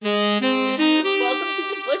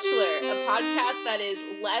podcast that is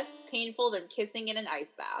less painful than kissing in an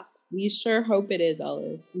ice bath. We sure hope it is,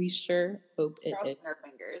 Olive. We sure hope it is. Crossing our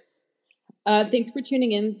fingers. Thanks for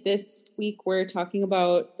tuning in. This week we're talking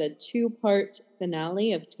about the 2-part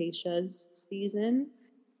finale of Tayshia's season.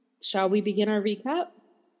 Shall we begin our recap?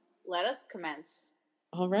 Let us commence.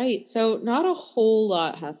 All right. So not a whole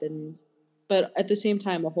lot happened, but at the same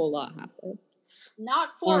time, a whole lot happened. Not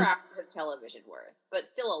 4 hours of television worth, but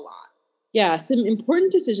still a lot. Yeah, some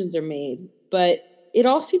important decisions are made, but it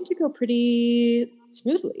all seemed to go pretty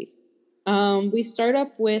smoothly. We start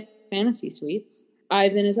up with Fantasy Suites.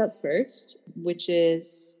 Ivan is up first, which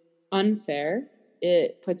is unfair.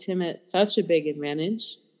 It puts him at such a big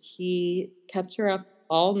advantage. He kept her up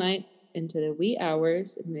all night into the wee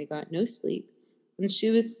hours, and they got no sleep. And she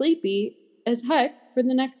was sleepy as heck for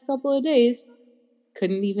the next couple of days.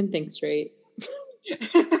 Couldn't even think straight.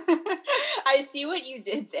 I see what you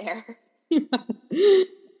did there.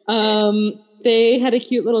 They had a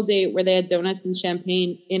cute little date where they had donuts and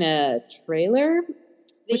champagne in a trailer.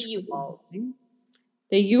 They U-hauled.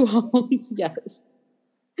 They U-hauled, yes.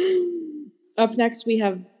 Up next, we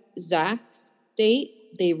have Zach's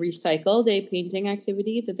date. They recycled a painting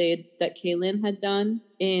activity that Kaylin had done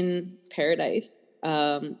in Paradise.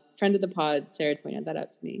 Friend of the pod, Sarah pointed that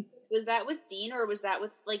out to me. Was that with Dean or was that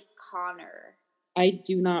with Connor? I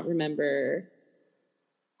do not remember.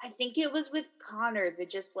 I think it was with Connor, the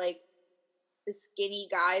skinny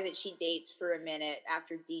guy that she dates for a minute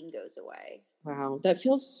after Dean goes away. Wow, that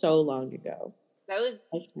feels so long ago. That was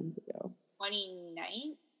lifetimes ago.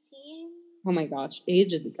 2019? Oh my gosh,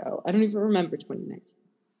 ages ago. I don't even remember 2019.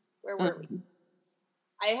 Where were we?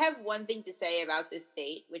 I have one thing to say about this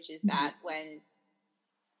date, which is that when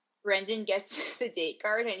Brendan gets the date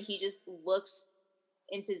card and he just looks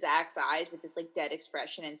into Zach's eyes with this dead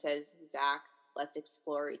expression and says, "Zach, let's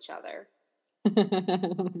explore each other."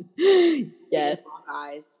 Yes,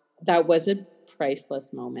 eyes. That was a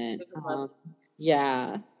priceless moment.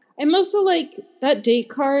 Yeah, and also that date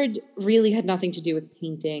card really had nothing to do with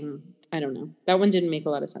painting. I don't know. That one didn't make a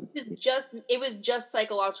lot of sense. It was just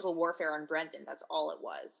psychological warfare on Brendan. That's all it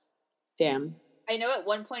was. Damn. I know at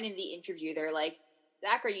one point in the interview they're like,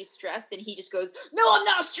 "Zach, are you stressed?" And he just goes, "No, I'm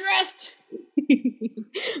not stressed."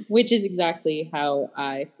 Which is exactly how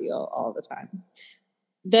I feel all the time.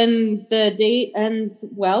 Then the date ends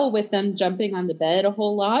well with them jumping on the bed a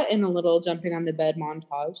whole lot and a little jumping on the bed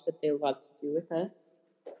montage that they love to do with us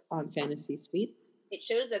on Fantasy Suites. It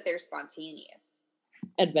shows that they're spontaneous,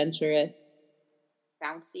 adventurous,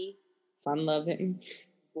 bouncy, fun-loving,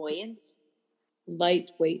 buoyant,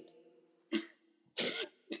 lightweight,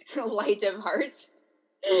 light of heart.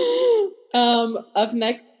 Up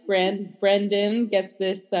next, Brendan gets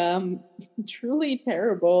this truly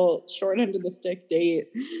terrible short end of the stick date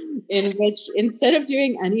in which instead of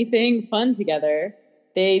doing anything fun together,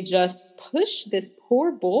 they just push this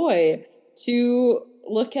poor boy to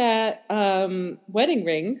look at wedding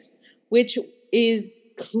rings, which is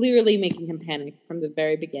clearly making him panic from the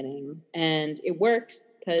very beginning. And it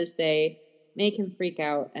works because they make him freak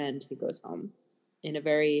out and he goes home in a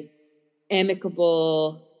very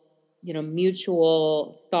amicable,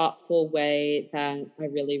 mutual, thoughtful way that I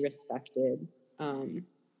really respected.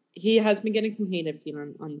 He has been getting some hate I've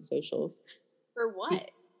seen on the socials. For what?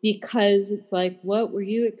 Because it's what were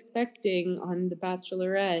you expecting on The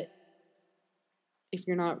Bachelorette if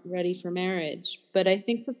you're not ready for marriage? But I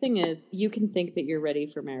think the thing is, you can think that you're ready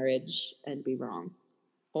for marriage and be wrong.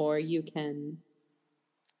 Or you can,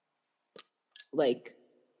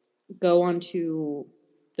 go on to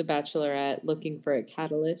The Bachelorette looking for a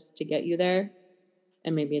catalyst to get you there,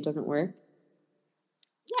 and maybe it doesn't work.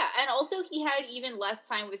 Yeah, and also he had even less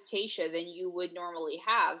time with Tayshia than you would normally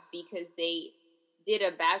have because they did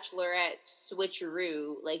a Bachelorette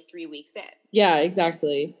switcheroo 3 weeks in. Yeah,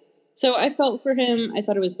 exactly. So I felt for him. I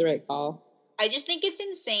thought it was the right call. I just think it's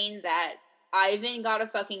insane that Ivan got a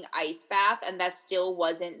fucking ice bath and that still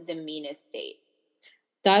wasn't the meanest date.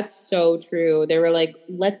 That's so true. They were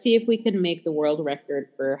let's see if we can make the world record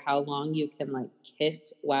for how long you can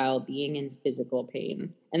kiss while being in physical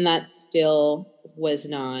pain. And that still was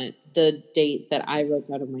not the date that I wrote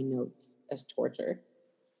down in my notes as torture.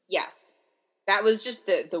 Yes. That was just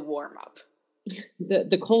the warm up.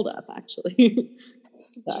 the cold up, actually.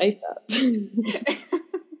 The ice up.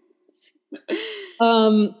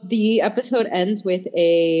 The episode ends with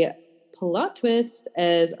a plot twist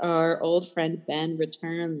as our old friend Ben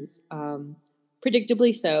returns,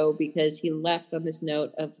 predictably so, because he left on this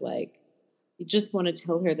note of you just want to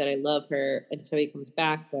tell her that I love her, and so he comes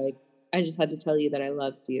back I just had to tell you that I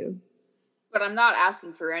loved you. But I'm not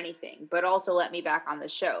asking for anything, but also let me back on the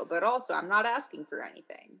show, but also I'm not asking for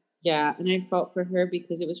anything. Yeah, and I felt for her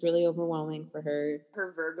because it was really overwhelming for her.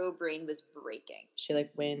 Her Virgo brain was breaking. She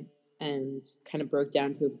like went and kind of broke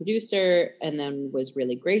down to a producer and then was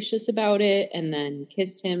really gracious about it and then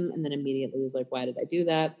kissed him and then immediately was like, why did I do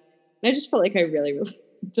that? And I just felt like I really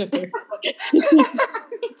related to her.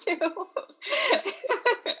 Me too.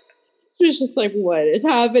 She was just like, what is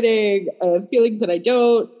happening? Feelings that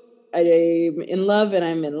I'm in love and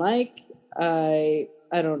I'm in like. I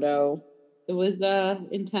don't know. It was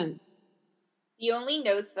intense. The only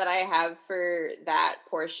notes that I have for that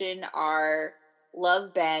portion are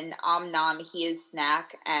love Ben, Nam, he is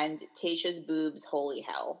snack, and Tasha's boobs, holy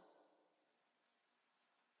hell.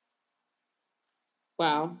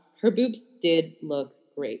 Wow. Her boobs did look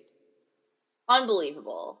great.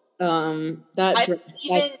 Unbelievable. That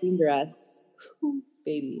green dress. Ooh,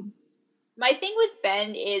 baby. My thing with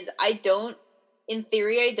Ben is in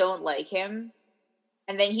theory, I don't like him.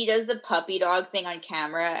 And then he does the puppy dog thing on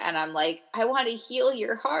camera, and I'm like, I want to heal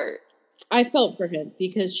your heart. I felt for him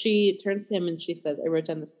because she turns to him and she says, I wrote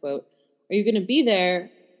down this quote, are you going to be there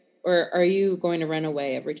or are you going to run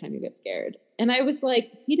away every time you get scared? And I was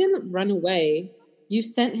like, he didn't run away. You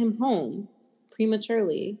sent him home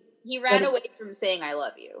prematurely. He ran away from saying, I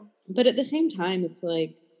love you. But at the same time, it's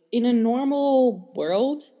like in a normal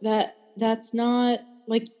world that's not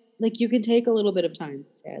like you can take a little bit of time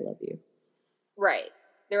to say, I love you. Right.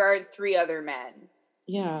 There are 3 other men.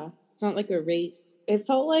 Yeah. It's not like a race. It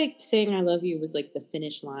felt like saying I love you was like the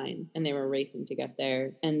finish line and they were racing to get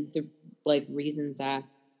there. And the like reason Zach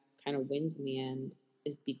kind of wins in the end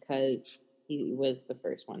is because he was the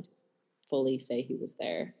first one to fully say he was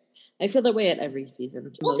there. I feel that way at every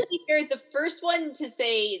season. Well, to be fair, the first one to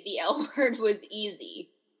say the L word was Easy.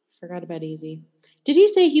 Forgot about Easy. Did he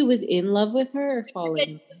say he was in love with her or falling?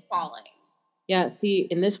 He was falling. Yeah, see,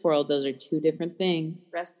 in this world, those are 2 different things.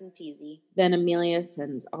 Rest in peasy. Then Amelia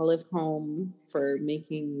sends Olive home for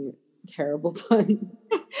making terrible puns.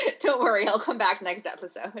 Don't worry, I'll come back next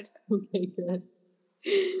episode. Okay, good.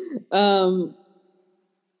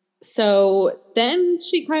 So then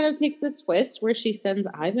she kind of takes this twist where she sends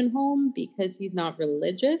Ivan home because he's not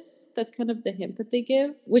religious. That's kind of the hint that they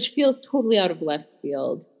give, which feels totally out of left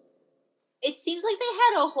field. It seems like they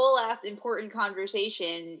had a whole ass important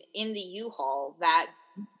conversation in the U-Haul that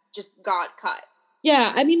just got cut.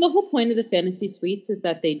 Yeah, I mean, the whole point of the fantasy suites is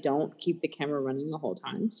that they don't keep the camera running the whole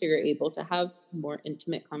time, so you're able to have more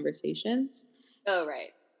intimate conversations. Oh, right.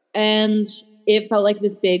 And it felt like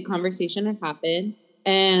this big conversation had happened,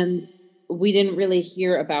 and we didn't really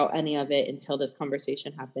hear about any of it until this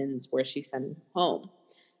conversation happens where she sent him home.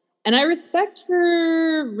 And I respect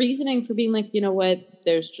her reasoning for being like, you know what,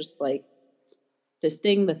 there's just like this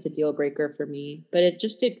thing that's a deal breaker for me. But it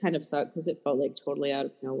just did kind of suck because it felt like totally out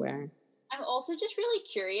of nowhere. I'm also just really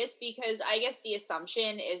curious because I guess the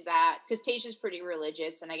assumption is that, because Tasha's pretty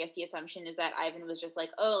religious, and I guess the assumption is that Ivan was just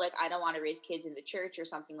like, oh, like, I don't want to raise kids in the church or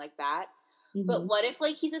something like that. Mm-hmm. But what if,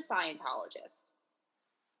 like, he's a Scientologist?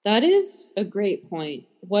 That is a great point.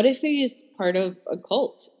 What if he is part of a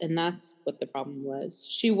cult? And that's what the problem was.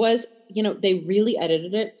 She was, you know, they really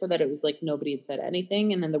edited it so that it was like nobody had said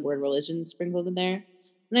anything. And then the word religion sprinkled in there.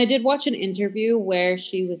 And I did watch an interview where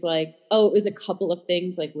she was like, oh, it was a couple of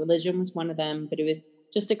things, like religion was one of them, but it was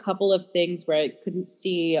just a couple of things where I couldn't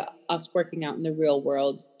see us working out in the real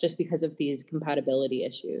world just because of these compatibility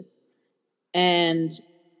issues. And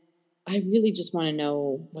I really just want to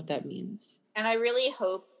know what that means. And I really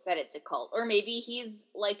hope that it's a cult. Or maybe he's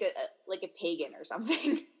like a pagan or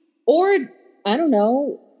something. Or, I don't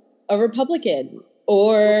know, a Republican.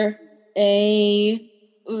 Or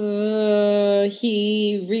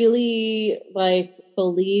he really like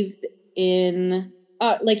believes in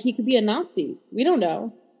like he could be a Nazi. We don't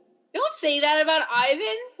know. Don't say that about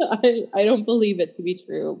Ivan. I don't believe it to be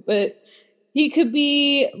true, but he could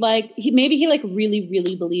be like he like really,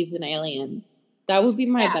 really believes in aliens. That would be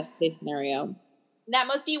my best case scenario. That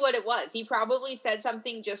must be what it was. He probably said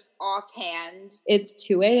something just offhand. It's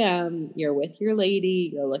 2 a.m. You're with your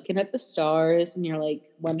lady. You're looking at the stars. And you're like,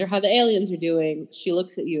 wonder how the aliens are doing. She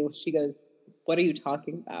looks at you. She goes, what are you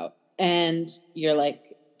talking about? And you're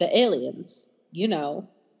like, the aliens. You know,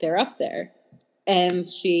 they're up there. And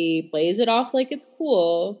she plays it off like it's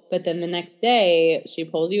cool. But then the next day, she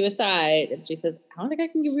pulls you aside. And she says, I don't think I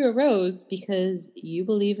can give you a rose because you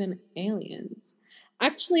believe in aliens.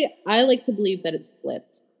 Actually, I like to believe that it's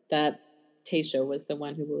flipped, that Tasha was the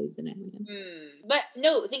one who believed in aliens. But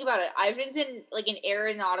no, think about it. Ivan's an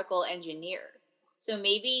aeronautical engineer. So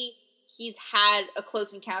maybe he's had a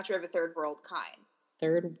close encounter of a third world kind.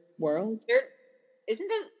 Third world?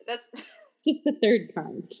 Isn't that's... Just the third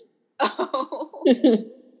kind. Oh.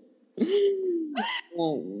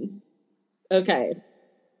 Okay.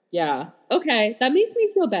 Yeah. Okay. That makes me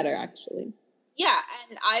feel better, actually. Yeah,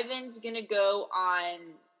 and Ivan's gonna go on.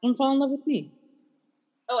 And fall in love with me.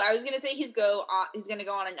 Oh, I was gonna say he's gonna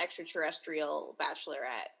go on an extraterrestrial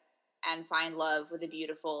bachelorette and find love with a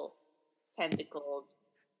beautiful, tentacled.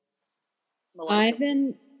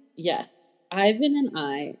 Yes. Ivan and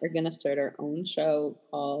I are going to start our own show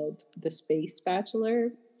called The Space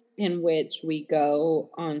Bachelor, in which we go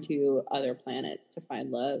onto other planets to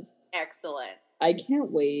find love. Excellent. I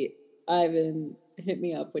can't wait. Ivan, hit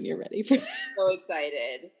me up when you're ready for that. So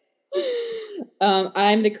excited.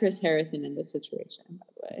 I'm the Chris Harrison in this situation, by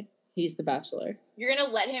the way. He's the bachelor. You're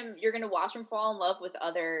gonna watch him fall in love with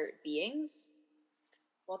other beings?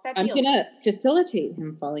 I'm going to facilitate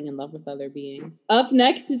him falling in love with other beings. Up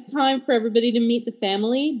next, it's time for everybody to meet the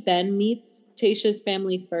family. Ben meets Tayshia's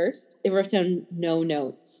family first. I wrote down no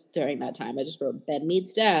notes during that time. I just wrote, Ben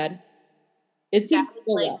meets Dad. It seems to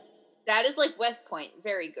go well. That is like West Point.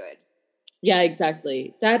 Very good. Yeah,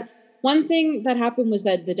 exactly. One thing that happened was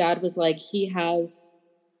that the dad was like, he has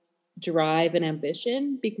drive and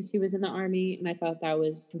ambition because he was in the army, and I thought that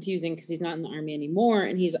was confusing because he's not in the army anymore,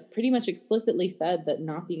 and he's pretty much explicitly said that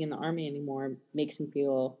not being in the army anymore makes him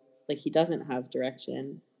feel like he doesn't have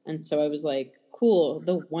direction. And so I was like, cool,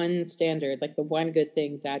 the one standard, like the one good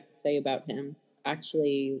thing Dad could say about him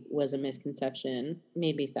actually was a misconception.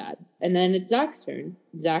 Made me sad. And then it's Zach's turn.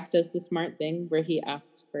 Zach does the smart thing where he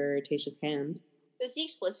asks for Tayshia's hand. Does he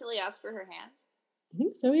explicitly ask for her hand? I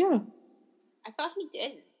think so, yeah. I thought he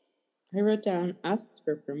didn't. I wrote down, asked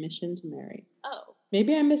for permission to marry. Oh.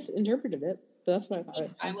 Maybe I misinterpreted it, but that's what I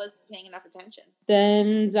thought. I wasn't paying enough attention.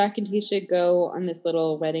 Then Zach and Tayshia go on this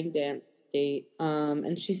little wedding dance date,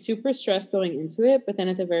 and she's super stressed going into it, but then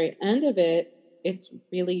at the very end of it, it's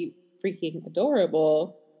really freaking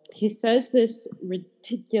adorable. He says this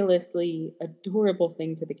ridiculously adorable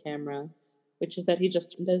thing to the camera, which is that he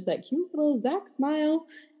just does that cute little Zach smile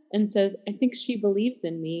and says, I think she believes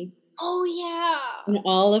in me. Oh, yeah. And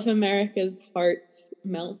all of America's hearts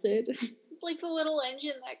melted. It's like the little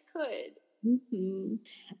engine that could. Mm-hmm.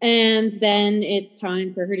 And then it's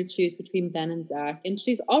time for her to choose between Ben and Zach. And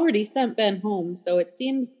she's already sent Ben home, so it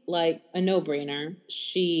seems like a no-brainer.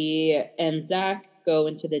 She and Zach go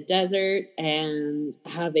into the desert and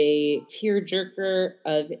have a tearjerker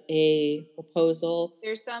of a proposal.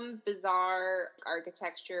 There's some bizarre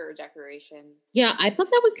architecture or decoration. Yeah, I thought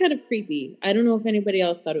that was kind of creepy. I don't know if anybody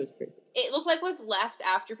else thought it was creepy. It looked like what's left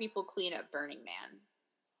after people clean up Burning Man.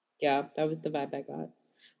 Yeah, that was the vibe I got.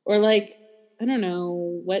 Or like, I don't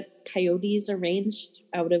know, what coyotes arranged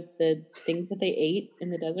out of the things that they ate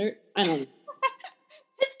in the desert. I don't know.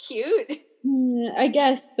 It's cute. I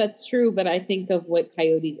guess that's true, but I think of what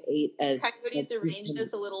coyotes ate as... Coyotes arranged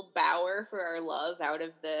us a little bower for our love out of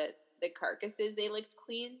the carcasses they licked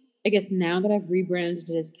clean. I guess now that I've rebranded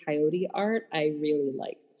it as coyote art, I really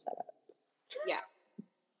like the setup. Yeah.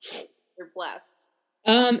 You're blessed.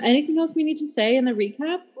 Anything else we need to say in the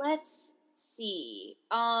recap? Let's see.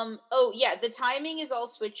 Oh yeah, the timing is all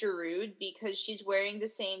switcherooed because she's wearing the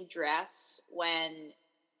same dress when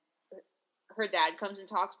her dad comes and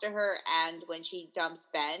talks to her, and when she dumps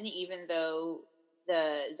Ben, even though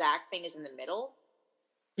the Zach thing is in the middle.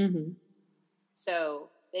 Mm-hmm. So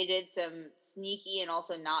they did some sneaky and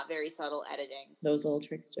also not very subtle editing. Those little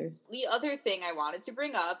tricksters. The other thing I wanted to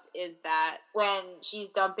bring up is that when she's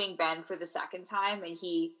dumping Ben for the second time and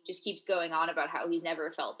he just keeps going on about how he's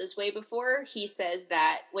never felt this way before, he says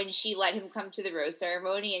that when she let him come to the rose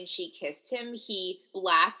ceremony and she kissed him, he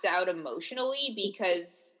blacked out emotionally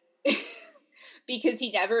because... because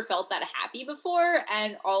he never felt that happy before,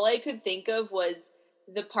 and all I could think of was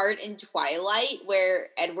the part in Twilight where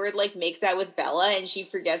Edward makes out with Bella and she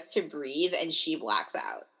forgets to breathe and she blacks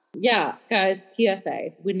out. Yeah, guys, PSA,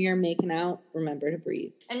 when you're making out, remember to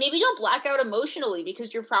breathe. And maybe don't black out emotionally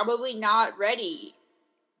because you're probably not ready.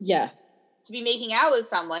 Yes. To be making out with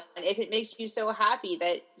someone if it makes you so happy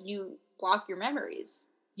that you block your memories.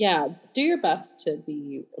 Yeah, do your best to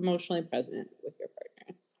be emotionally present with your partners.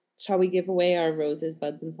 Shall we give away our roses,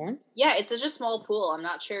 buds, and thorns? Yeah, it's such a small pool. I'm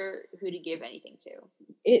not sure who to give anything to.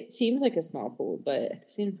 It seems like a small pool, but at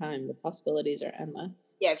the same time, the possibilities are endless.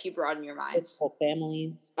 Yeah, if you broaden your mind. It's whole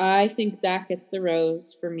families. I think Zach gets the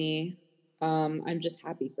rose for me. I'm just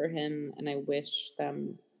happy for him, and I wish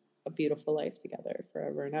them a beautiful life together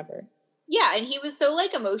forever and ever. Yeah, and he was so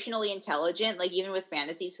emotionally intelligent. Even with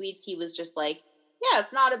Fantasy Suites, he was just yeah,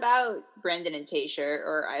 it's not about Brendan and Tayshia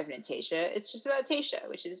or Ivan and Tayshia. It's just about Tayshia,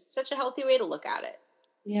 which is such a healthy way to look at it.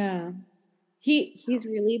 Yeah. He's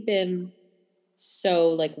really been so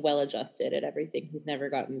like well adjusted at everything. He's never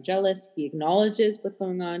gotten jealous. He acknowledges what's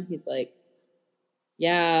going on. He's like,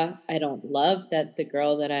 yeah, I don't love that the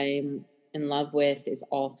girl that I'm in love with is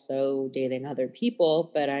also dating other people,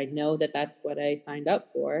 but I know that that's what I signed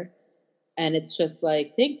up for. And it's just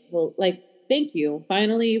like, thank you.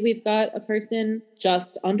 Finally, we've got a person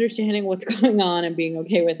just understanding what's going on and being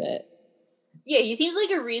okay with it. Yeah, he seems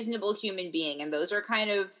like a reasonable human being, and those are kind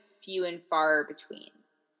of few and far between.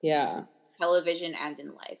 Yeah. Television and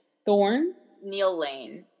in life. Thorne? Neil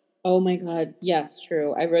Lane. Oh my God. Yes,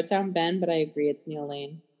 true. I wrote down Ben, but I agree it's Neil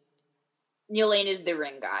Lane. Neil Lane is the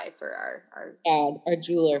ring guy for our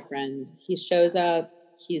jeweler friend. He shows up.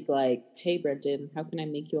 He's like, hey, Brendan, how can I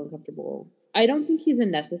make you uncomfortable? I don't think he's a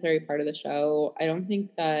necessary part of the show. I don't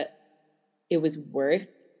think that it was worth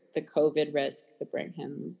the COVID risk to bring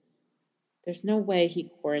him. There's no way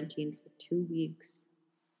he quarantined for 2 weeks.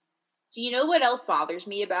 Do you know what else bothers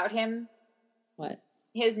me about him? What?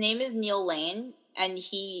 His name is Neil Lane, and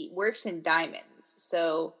he works in diamonds.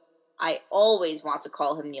 So I always want to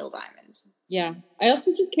call him Neil Diamonds. Yeah. I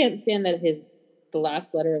also just can't stand that the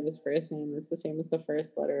last letter of his first name is the same as the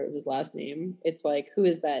first letter of his last name. It's like, who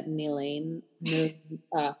is that? Neil Lane?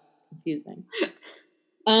 Confusing.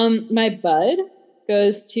 My bud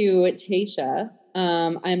goes to Tasha.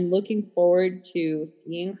 I'm looking forward to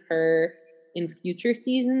seeing her in future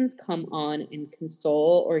seasons come on and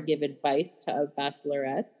console or give advice to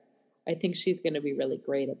bachelorettes. I think she's going to be really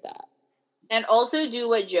great at that. And also do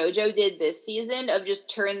what JoJo did this season of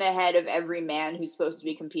just turn the head of every man who's supposed to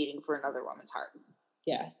be competing for another woman's heart.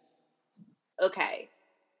 Yes. Okay.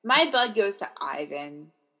 My bud goes to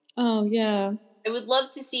Ivan. Oh, yeah. I would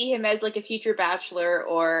love to see him as like a future bachelor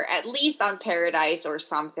or at least on Paradise or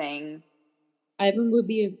something. Ivan would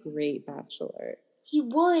be a great bachelor. He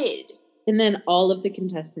would. And then all of the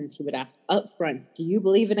contestants, he would ask up front, do you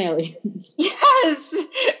believe in aliens? Yes!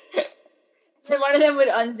 Then one of them would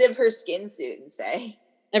unzip her skin suit and say,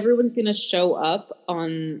 everyone's going to show up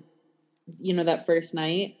on, that first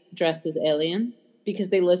night dressed as aliens because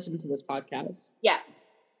they listen to this podcast. Yes.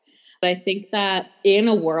 But I think that in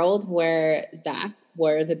a world where Zach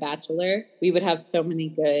were the bachelor, we would have so many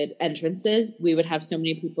good entrances. We would have so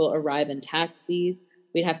many people arrive in taxis.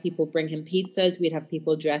 We'd have people bring him pizzas. We'd have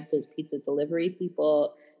people dressed as pizza delivery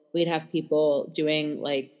people. We'd have people doing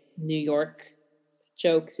like New York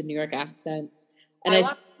jokes and New York accents. And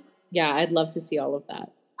I'd love to see all of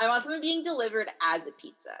that. I want someone being delivered as a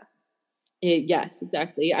pizza. Yes,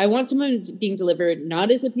 exactly. I want someone being delivered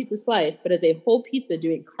not as a pizza slice, but as a whole pizza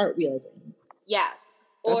doing cartwheels in. Yes.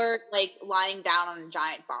 Or like lying down on a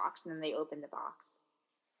giant box and then they open the box.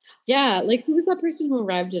 Yeah, like who was that person who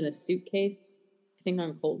arrived in a suitcase? I think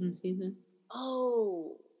on Colton season.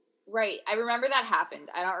 Oh, right. I remember that happened.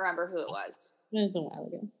 I don't remember who it was. It was a while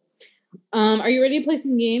ago. Are you ready to play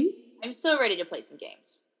some games? I'm so ready to play some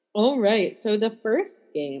games. All right. So the first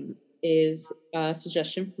game is a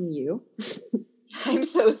suggestion from you. I'm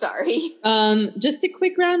so sorry. Just a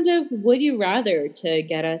quick round of would you rather to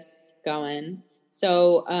get us going.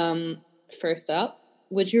 So first up,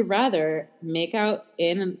 would you rather make out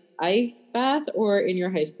in an ice bath or in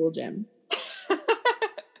your high school gym?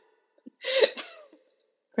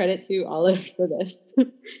 Credit to Olive for this.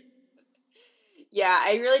 Yeah,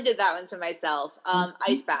 I really did that one to myself.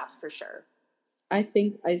 Ice bath for sure. I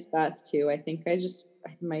think ice bath too. I think I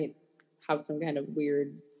might have some kind of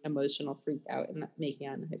weird emotional freak out in making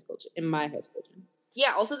out in my high school gym.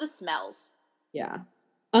 Yeah, also the smells. Yeah.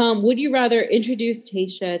 Would you rather introduce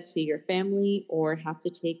Tasha to your family or have to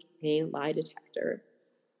take a lie detector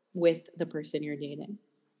with the person you're dating?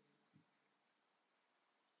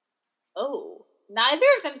 Oh, neither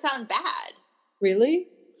of them sound bad. Really?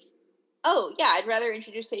 Oh, yeah, I'd rather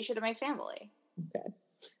introduce Tasha to my family. Okay.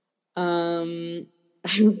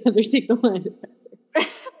 I would rather take the lie detector.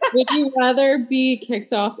 Would you rather be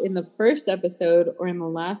kicked off in the first episode or in the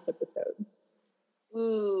last episode?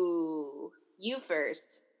 Ooh, you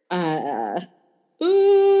first. The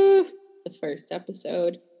first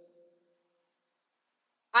episode.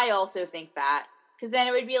 I also think that. Because then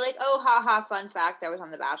it would be like, oh, haha, fun fact, I was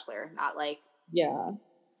on The Bachelor. Not like... Yeah.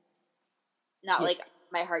 Not like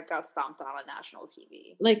my heart got stomped on national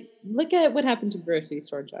TV. Like, look at what happened to Grocery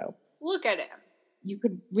Store Joe. Look at him. You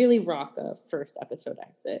could really rock a first episode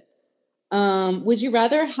exit. Would you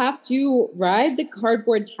rather have to ride the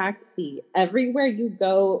cardboard taxi everywhere you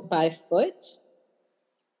go by foot?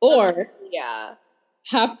 Or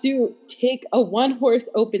have to take a one-horse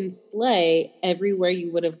open sleigh everywhere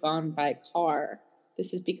you would have gone by car?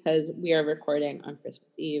 This is because we are recording on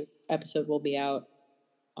Christmas Eve. Episode will be out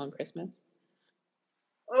on Christmas.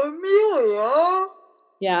 Amelia?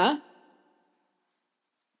 Yeah?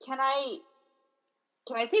 Can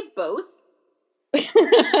I say both?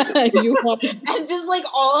 You want And just like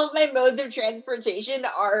all of my modes of transportation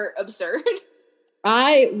are absurd.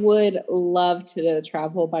 I would love to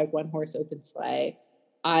travel by one horse open sleigh.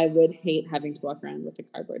 I would hate having to walk around with a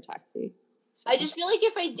cardboard taxi. So. I just feel like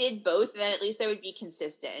if I did both, then at least I would be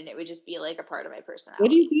consistent and it would just be like a part of my personality.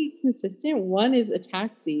 What do you mean consistent? One is a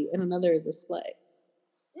taxi and another is a sleigh.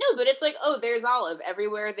 No, but it's like, oh, there's Olive.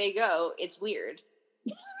 Everywhere they go, it's weird.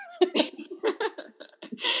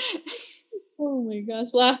 Oh my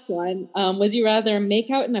gosh. Last one. Would you rather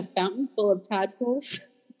make out in a fountain full of tadpoles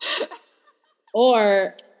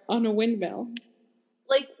or on a windmill?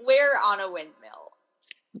 Like where on a windmill?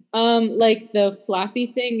 Like the flappy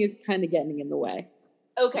thing is kind of getting in the way.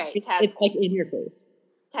 Okay, it's like in your face.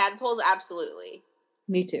 Tadpoles, absolutely.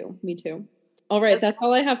 Me too. All right, that's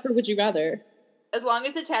all I have for Would You Rather. As long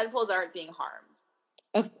as the tadpoles aren't being harmed.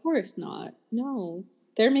 Of course not. No.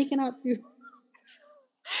 They're making out too.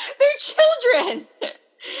 They're children!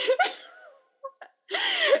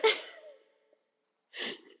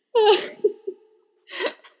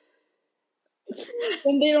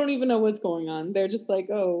 And they don't even know what's going on. They're just like,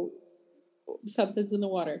 oh, something's in the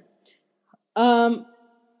water. All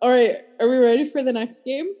right, are we ready for the next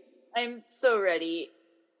game? I'm so ready.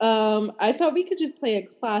 I thought we could just play a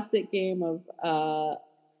classic game of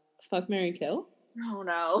Fuck, Marry, Kill. Oh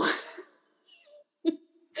no.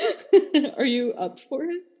 Are you up for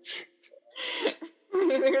it?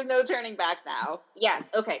 There's no turning back now. Yes,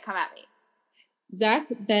 okay, come at me. Zach,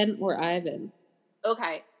 Ben, or Ivan?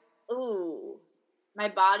 Okay. Ooh. My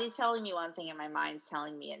body's telling me one thing and my mind's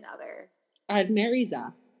telling me another. I'd marry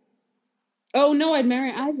Zach. Oh, no, I'd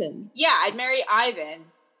marry Ivan. Yeah, I'd marry Ivan.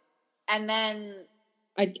 And then...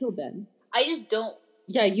 I'd kill Ben. I just don't...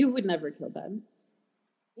 Yeah, you would never kill Ben.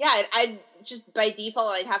 Yeah, I'd just, by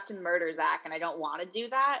default, I'd have to murder Zach, and I don't want to do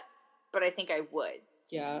that, but I think I would.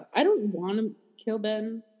 Yeah, I don't want to kill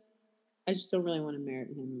Ben. I just don't really want to marry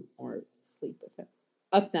him or sleep with him.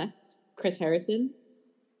 Up next, Chris Harrison,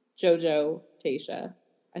 JoJo, Tayshia.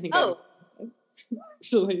 I think. Oh,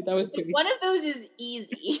 actually, that was too easy. One of those is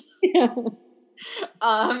easy. Yeah.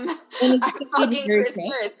 I'm fucking Chris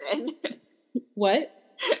Harrison. What?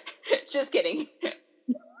 Just kidding.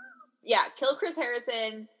 Yeah, kill Chris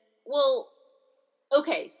Harrison. Well,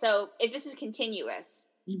 okay, so if this is continuous,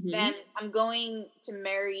 then I'm going to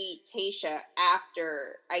marry Tayshia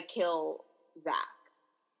after I kill Zach.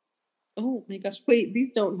 Oh my gosh! Wait,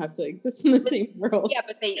 these don't have to exist in the same world. Yeah,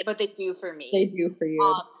 but they do for me. They do for you.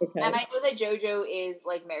 Okay. And I know that JoJo is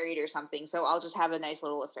like married or something, so I'll just have a nice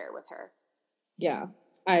little affair with her. Yeah,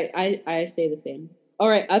 I say the same. All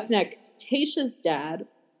right, up next, Tayshia's dad,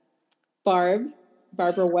 Barbara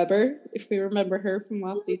Weber, if we remember her from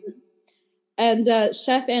last season, and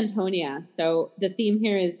Chef Antonia. So the theme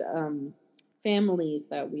here is families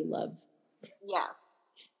that we love. Yes.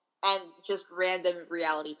 And just random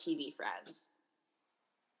reality TV friends.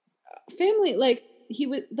 Family, like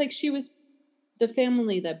she was the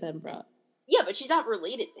family that Ben brought. Yeah, but she's not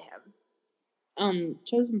related to him.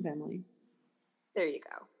 Chosen family. There you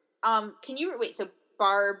go. Can you wait? So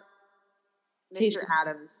Barb, Mr.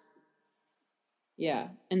 Adams. Yeah,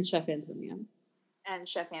 and Chef Antonia. And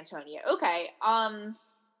Chef Antonia. Okay. I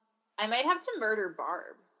might have to murder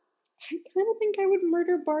Barb. I kind of think I would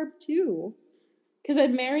murder Barb too. Because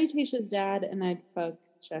I'd marry Tayshia's dad and I'd fuck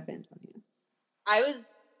Chef Antonia. I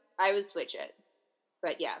would switch it.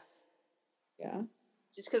 But yes. Yeah.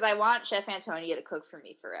 Just because I want Chef Antonia to cook for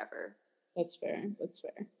me forever. That's fair.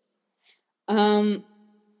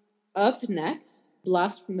 Up next,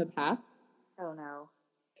 Blast from the Past. Oh no.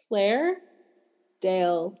 Claire,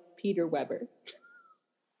 Dale, Peter Weber.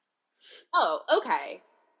 Oh, okay.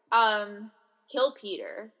 Kill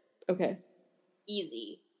Peter. Okay.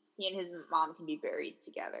 Easy. He and his mom can be buried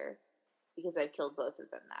together because I've killed both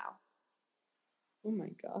of them now. Oh my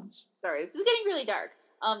gosh. Sorry, this is getting really dark.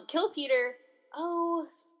 Kill Peter. Oh,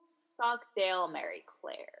 fuck Dale, marry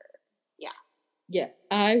Claire. Yeah. Yeah,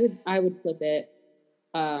 I would flip it.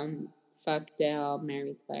 Fuck Dale,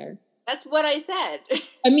 marry Claire. That's what I said.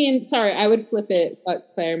 I mean, sorry, I would flip it. Fuck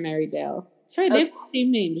Claire, marry Dale. Sorry, they have the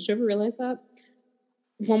same name. Did you ever realize that?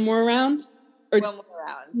 One more round? One more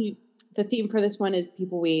round. The theme for this one is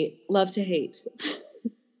people we love to hate.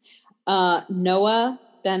 Noah,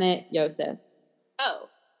 Bennett, Yosef. Oh.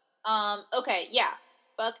 Okay, yeah.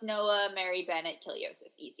 Fuck Noah, marry Bennett, kill Yosef.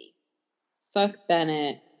 Easy. Fuck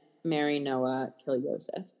Bennett, marry Noah, kill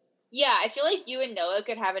Yosef. Yeah, I feel like you and Noah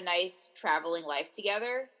could have a nice traveling life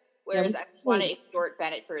together, whereas I want to extort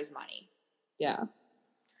Bennett for his money. Yeah.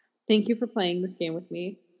 Thank you for playing this game with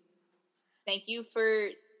me. Thank you for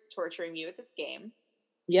torturing me with this game.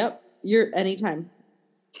 Yep. You're anytime.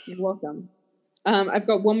 You're welcome. I've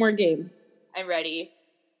got one more game. I'm ready.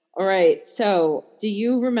 All right. So, do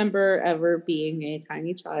you remember ever being a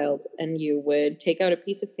tiny child and you would take out a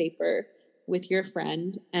piece of paper with your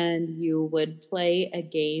friend and you would play a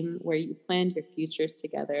game where you planned your futures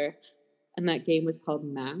together, and that game was called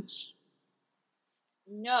MASH?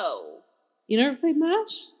 No. You never played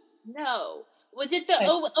MASH? No. Was it the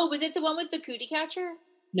was it the one with the cootie catcher?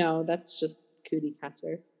 No, that's just cootie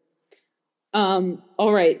catchers.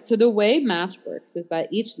 All right. So the way MASH works is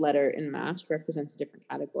that each letter in MASH represents a different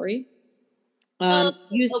category. Okay,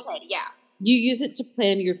 yeah. You use it to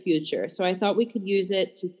plan your future. So I thought we could use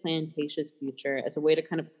it to plan Tasha's future as a way to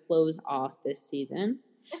kind of close off this season.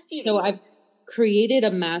 That's beautiful. So I've created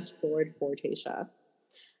a MASH board for Tasha.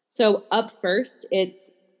 So up first, it's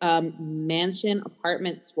mansion,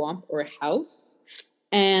 apartment, swamp, or house.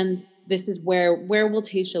 And this is where will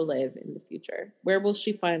Tasha live in the future? Where will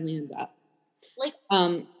she finally end up? Like,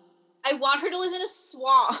 I want her to live in a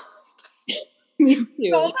swamp. Me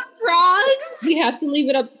too. All the frogs. We have to leave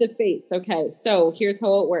it up to the fates. Okay, so here's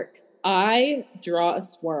how it works. I draw a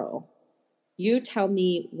swirl. You tell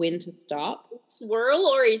me when to stop. Swirl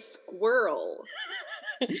or a squirrel?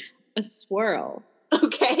 A swirl.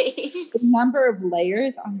 Okay. The number of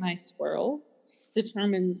layers on my swirl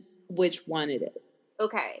determines which one it is.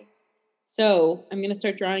 Okay. So I'm going to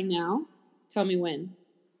start drawing now. Tell me when.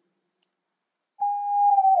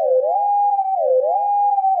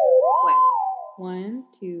 When? 1,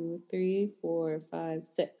 2, 3, 4, 5,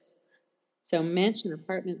 6. So mansion,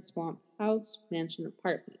 apartment, swamp, house, mansion,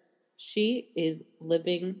 apartment. She's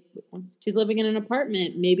living in an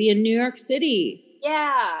apartment, maybe in New York City.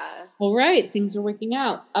 Yeah. All right, things are working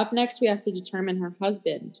out. Up next, we have to determine her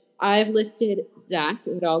husband. I've listed Zach,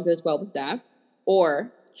 if it all goes well with Zach,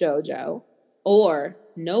 or JoJo, or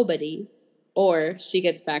nobody, or she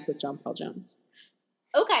gets back with John Paul Jones.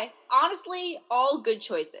 Okay. Honestly, all good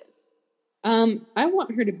choices. I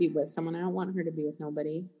want her to be with someone. I don't want her to be with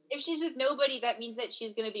nobody. If she's with nobody, that means that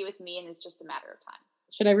she's going to be with me, and it's just a matter of time.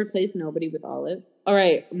 Should I replace nobody with Olive? All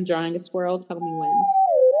right, I'm drawing a swirl. Tell me when.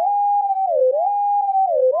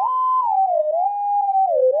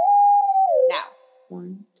 Now.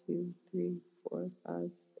 1, 2, 3, 4, 5,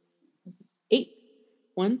 6, 7, 8.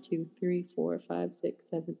 1, 2, 3, 4, 5, 6,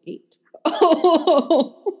 7, 8.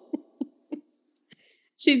 Oh!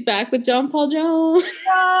 She's back with John Paul Jones.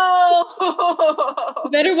 No!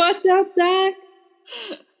 You better watch out, Zach.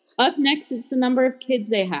 Up next, it's the number of kids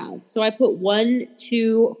they have. So I put 1,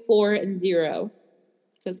 2, 4, and 0.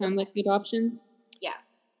 Does that sound like good options?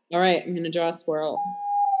 Yes. All right, I'm going to draw a swirl.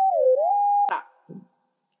 Stop.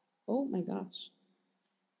 Oh my gosh.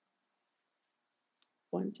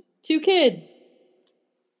 1, 2 kids.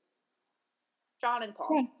 John and Paul.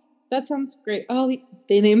 Yeah, that sounds great. Oh,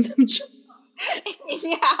 they named them John.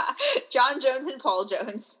 Yeah. John Jones and Paul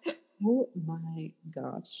Jones. Oh my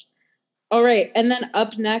gosh. All right. And then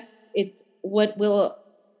up next, it's what will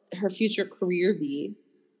her future career be?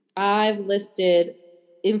 I've listed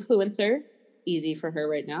influencer, easy for her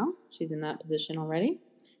right now. She's in that position already.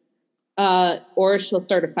 Or she'll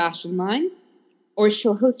start a fashion line, or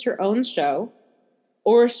she'll host her own show,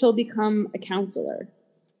 or she'll become a counselor.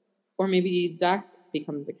 Or maybe Zach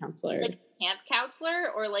becomes a counselor. Like a camp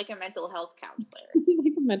counselor or like a mental health counselor?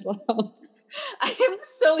 Like a mental health. I am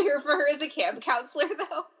so here for her as a camp counselor,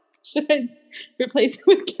 though. Should I replace it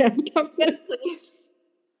with camp counselor? Yes, please.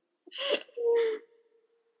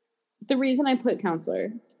 The reason I put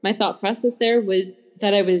counselor, my thought process there was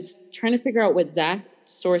that I was trying to figure out what his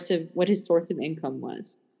source of income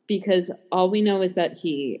was. Because all we know is that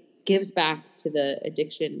he gives back to the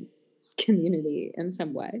addiction community in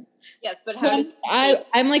some way. Yes, but how does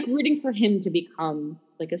I'm like rooting for him to become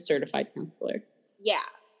like a certified counselor. Yeah.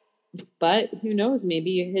 But who knows?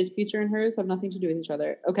 Maybe his future and hers have nothing to do with each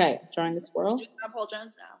other. Okay, drawing a swirl. John Paul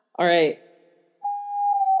Jones now. All right.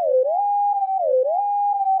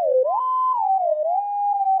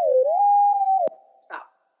 Stop.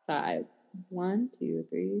 5. 1, 2,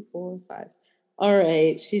 3, 4, 5. All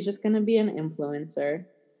right. She's just going to be an influencer.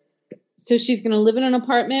 So she's going to live in an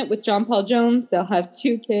apartment with John Paul Jones. They'll have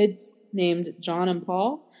 2 kids named John and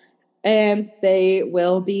Paul. And they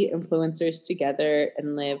will be influencers together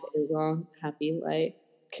and live a long, happy life.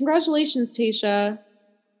 Congratulations, Tasha.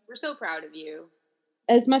 We're so proud of you.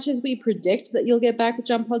 As much as we predict that you'll get back with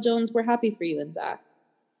John Paul Jones, we're happy for you and Zach.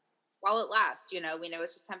 While it lasts, we know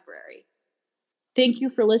it's just temporary. Thank you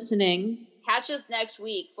for listening. Catch us next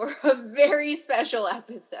week for a very special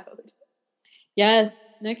episode. Yes,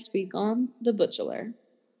 next week on The Butcher.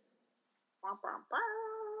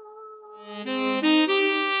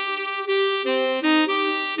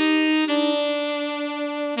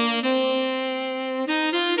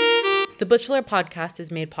 The Butchelor podcast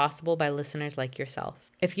is made possible by listeners like yourself.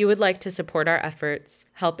 If you would like to support our efforts,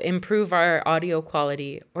 help improve our audio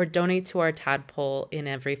quality, or donate to our Tadpole in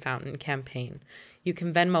Every Fountain campaign, you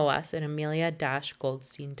can Venmo us at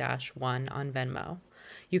Amelia-Goldstein-1 on Venmo.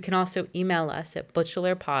 You can also email us at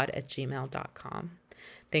butchelerpod@gmail.com.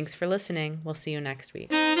 Thanks for listening. We'll see you next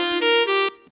week.